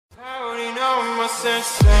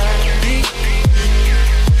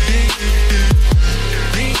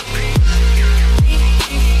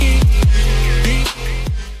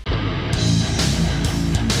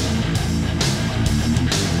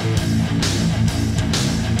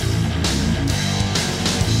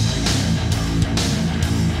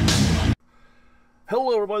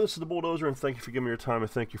Hello everybody, this is the Bulldozer, and thank you for giving me your time,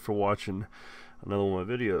 and thank you for watching another one of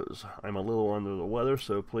my videos. I'm a little under the weather,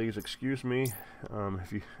 so please excuse me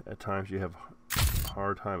if you at times you have a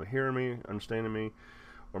hard time hearing me, understanding me,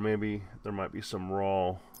 or maybe there might be some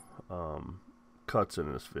raw cuts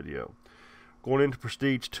in this video. Going into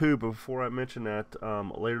Prestige 2, but before I mention that,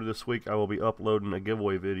 later this week I will be uploading a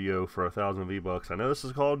giveaway video for 1,000 V-Bucks. I know this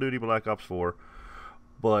is Call of Duty Black Ops 4,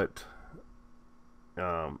 but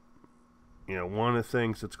you know, one of the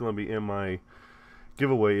things that's going to be in my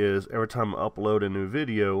giveaway is every time I upload a new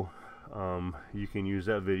video, you can use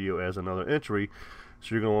that video as another entry.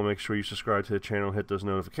 So you're going to want to make sure you subscribe to the channel, hit those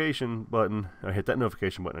notification button, hit that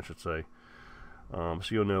notification button, I should say, so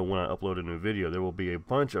you'll know when I upload a new video. There will be a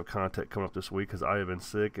bunch of content coming up this week because I have been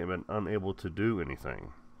sick and been unable to do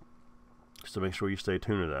anything. So make sure you stay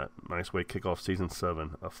tuned to that. Nice way to kick off Season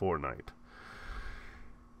 7 of Fortnite.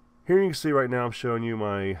 Here you can see right now I'm showing you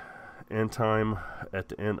my end time at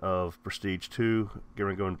the end of Prestige 2.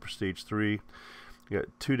 Going to go into Prestige 3. You got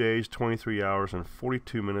 2 days, 23 hours, and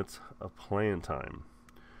 42 minutes of playing time.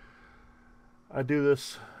 I do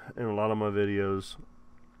this in a lot of my videos.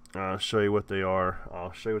 I'll show you what they are.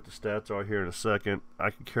 I'll show you what the stats are here in a second. I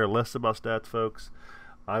can care less about stats, folks.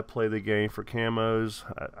 I play the game for camos.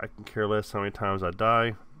 I can care less how many times I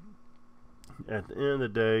die. At the end of the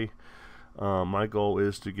day, my goal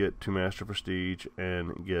is to get to Master Prestige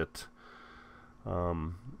and get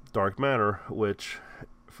Dark Matter, which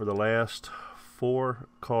for the last 4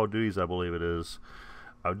 Call of Duties, I believe it is,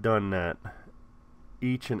 I've done that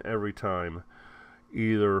each and every time,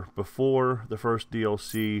 either before the first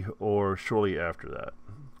DLC or shortly after that.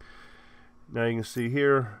 Now you can see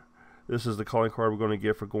here, this is the calling card we're going to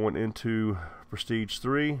get for going into Prestige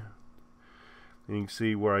 3. And you can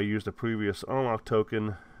see where I used the previous unlock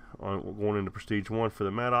token on going into Prestige 1 for the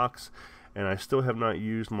Maddox, and I still have not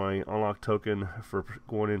used my unlock token for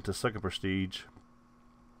going into second Prestige.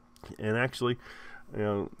 And actually, you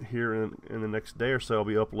know, here in the next day or so, I'll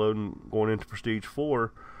be uploading going into Prestige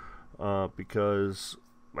 4 because,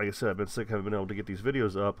 like I said, I've been sick, haven't been able to get these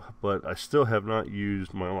videos up, but I still have not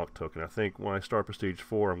used my unlock token. I think when I start Prestige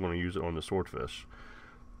 4, I'm going to use it on the Swordfish.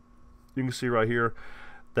 You can see right here,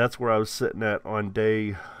 that's where I was sitting at on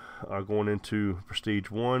day going into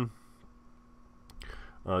Prestige 1.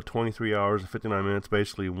 23 hours and 59 minutes,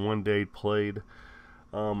 basically 1 day played.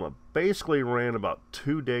 Basically ran about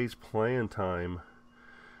 2 days playing time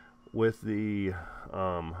with the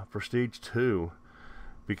Prestige 2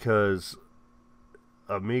 because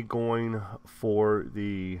of me going for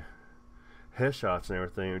the headshots and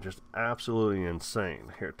everything. It was just absolutely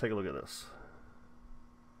insane. Here, take a look at this.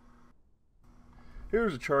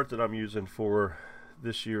 Here's a chart that I'm using for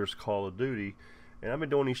this year's Call of Duty, and I've been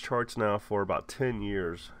doing these charts now for about 10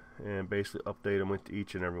 years and basically update them with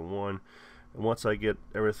each and every one. And once I get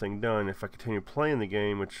everything done, if I continue playing the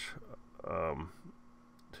game, which to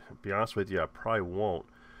be honest with you I probably won't,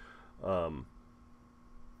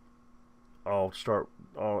 I'll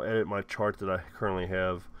edit my chart that I currently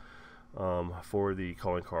have for the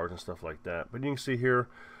calling cards and stuff like that. But you can see here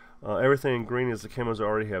everything in green is the camos I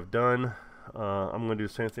already have done. I'm going to do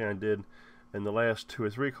the same thing I did in the last 2 or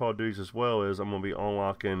 3 Call of Duties, as well as I'm going to be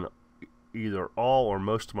unlocking either all or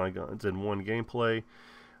most of my guns in one gameplay.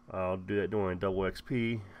 I'll do that doing a double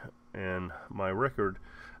XP, and my record,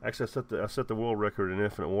 actually I set the world record in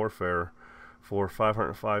Infinite Warfare for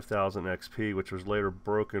 505,000 XP, which was later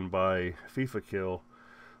broken by FIFA Kill,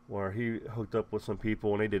 where he hooked up with some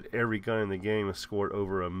people and they did every gun in the game and scored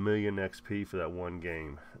over 1,000,000 XP for that one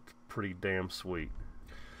game. It's pretty damn sweet.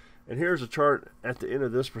 And here's a chart at the end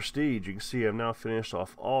of this Prestige. You can see I've now finished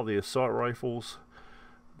off all the assault rifles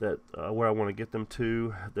that where I want to get them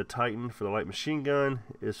to. The Titan for the light machine gun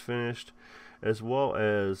is finished, as well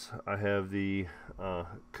as I have the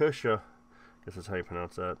Kusha, I guess that's how you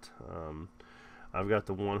pronounce that. I've got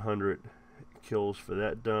the 100 kills for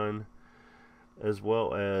that done, as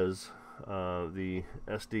well as the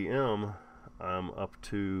SDM. I'm up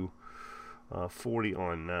to 40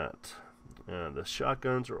 on that. The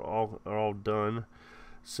shotguns are all done.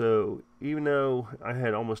 So even though I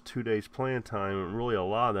had almost 2 days playing time, and really a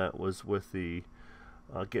lot of that was with the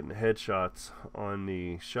getting the headshots on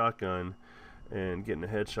the shotgun and getting the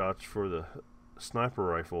headshots for the sniper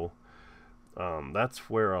rifle, that's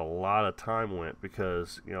where a lot of time went,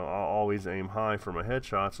 because I'll always aim high for my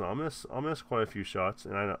headshots, and I'll miss quite a few shots,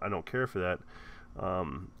 and I don't care for that.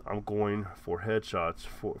 I'm going for headshots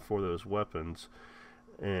for those weapons,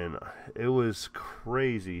 and it was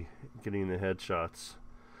crazy getting the headshots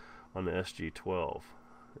on the SG-12.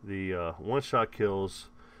 The one-shot kills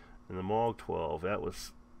in the MOG 12, that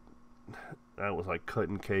was like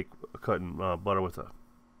cutting butter with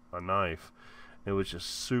a knife. It was just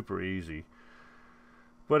super easy.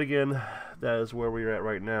 But again, that is where we're at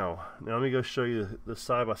right now. Now let me go show you the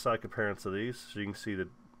side-by-side comparison of these, so you can see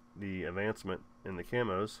the advancement in the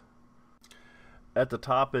camos. At the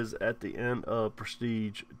top is at the end of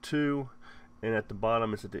Prestige 2, and at the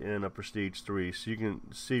bottom is at the end of Prestige 3. So you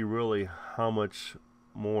can see really how much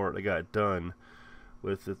more they got done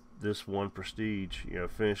with this one Prestige.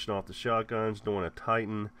 Finishing off the shotguns, doing a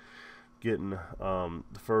Titan, getting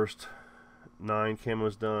the first 9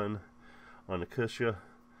 camos done on the Kusha,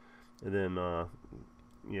 and then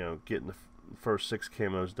getting the first 6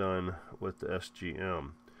 camos done with the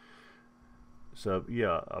SGM. So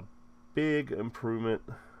yeah, a big improvement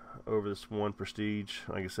over this one Prestige.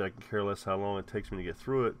 Like I said, I can care less how long it takes me to get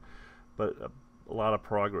through it, but a lot of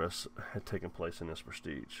progress had taken place in this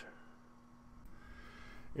Prestige.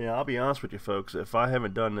 I'll be honest with you folks, if I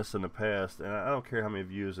haven't done this in the past, and I don't care how many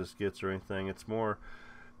views this gets or anything, it's more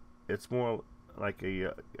like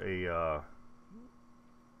a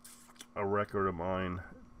record of mine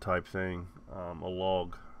type thing, a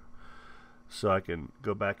log, so I can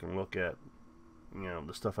go back and look at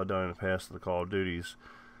the stuff I've done in the past of the Call of Duties.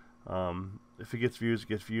 If it gets views, it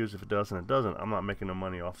gets views. If it doesn't, it doesn't. I'm not making no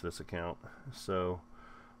money off this account, so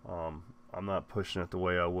I'm not pushing it the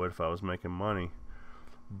way I would if I was making money.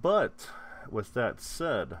 But with that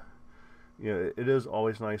said, it is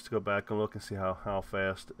always nice to go back and look and see how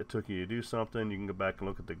fast it took you to do something. You can go back and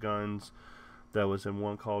look at the guns that was in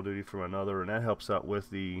one Call of Duty from another, and that helps out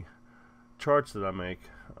with the charts that I make,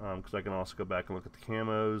 because I can also go back and look at the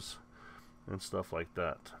camos and stuff like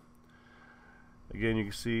that. Again, you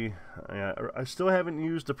can see I still haven't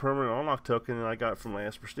used the permanent unlock token that I got from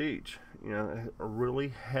last Prestige. I really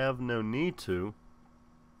have no need to,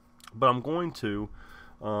 but I'm going to,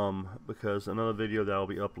 because another video that I'll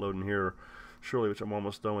be uploading here shortly, which I'm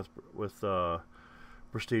almost done with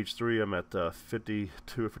Prestige 3. I'm at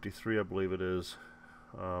 52 or 53, I believe it is.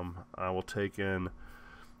 I will take in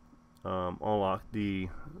unlock the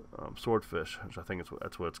swordfish, which I think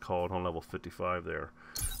that's what it's called, on level 55 there.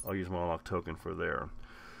 I'll use my unlock token for there.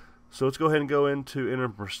 So let's go ahead and go into enter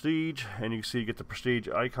Prestige, and you can see you get the Prestige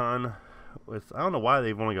icon with, I don't know why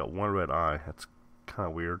they've only got one red eye. That's kind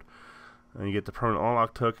of weird. And you get the permanent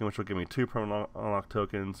unlock token, which will give me 2 permanent unlock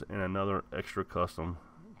tokens and another extra custom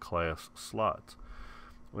class slot,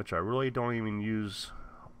 which I really don't even use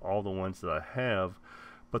all the ones that I have,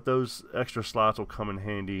 but those extra slots will come in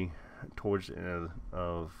handy towards the end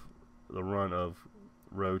of the run of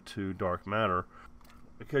Road to Dark Matter,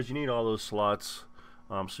 because you need all those slots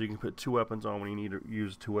so you can put 2 weapons on when you need to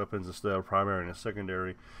use 2 weapons instead of primary and a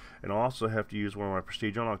secondary, and also have to use one of my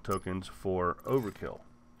Prestige unlock tokens for overkill.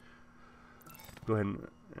 Go ahead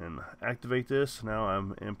and activate this. Now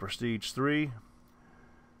I'm in Prestige 3. You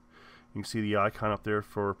can see the icon up there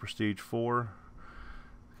for Prestige 4.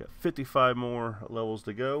 Got 55 more levels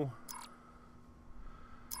to go.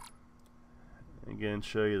 Again,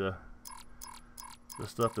 show you the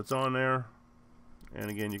stuff that's on there. And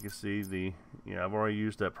again, you can see I've already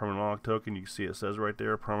used that permanent unlock token. You can see it says right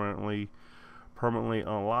there, permanently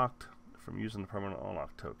unlocked from using the permanent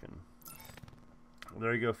unlock token.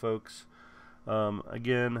 There you go, folks.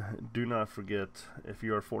 Again, do not forget, if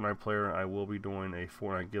you are a Fortnite player, I will be doing a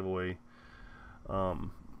Fortnite giveaway.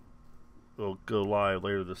 It'll go live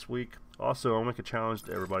later this week. Also, I'll make a challenge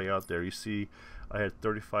to everybody out there. You see, I had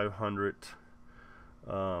 3,500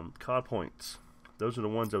 COD points. Those are the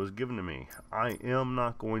ones that was given to me. I am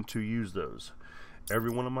not going to use those.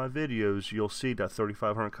 Every one of my videos, you'll see that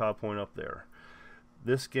 3,500 COD point up there.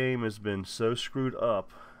 This game has been so screwed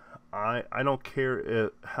up. I don't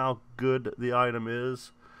care how good the item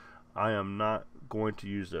is. I am not going to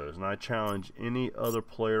use those, and I challenge any other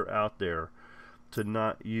player out there to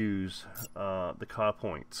not use the COD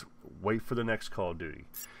points. Wait for the next Call of Duty.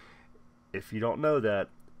 If you don't know that,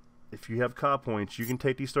 if you have COD points, you can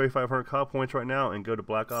take these 3,500 COD points right now and go to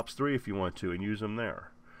Black Ops 3 if you want to and use them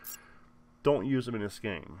there. Don't use them in this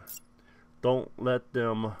game. Don't let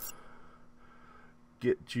them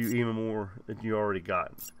get you even more than you already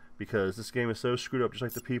got, because this game is so screwed up. Just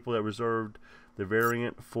like the people that reserved the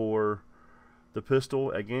variant for the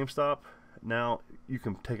pistol at GameStop, now you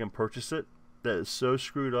can take and purchase it. That is so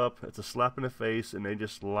screwed up. It's a slap in the face, and they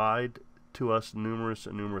just lied to us numerous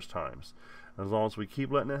and numerous times. As long as we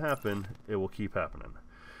keep letting it happen, it will keep happening.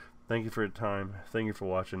 Thank you for your time. Thank you for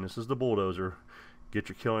watching. This is the Bulldozer. Get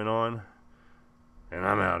your killing on, and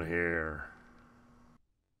I'm out here.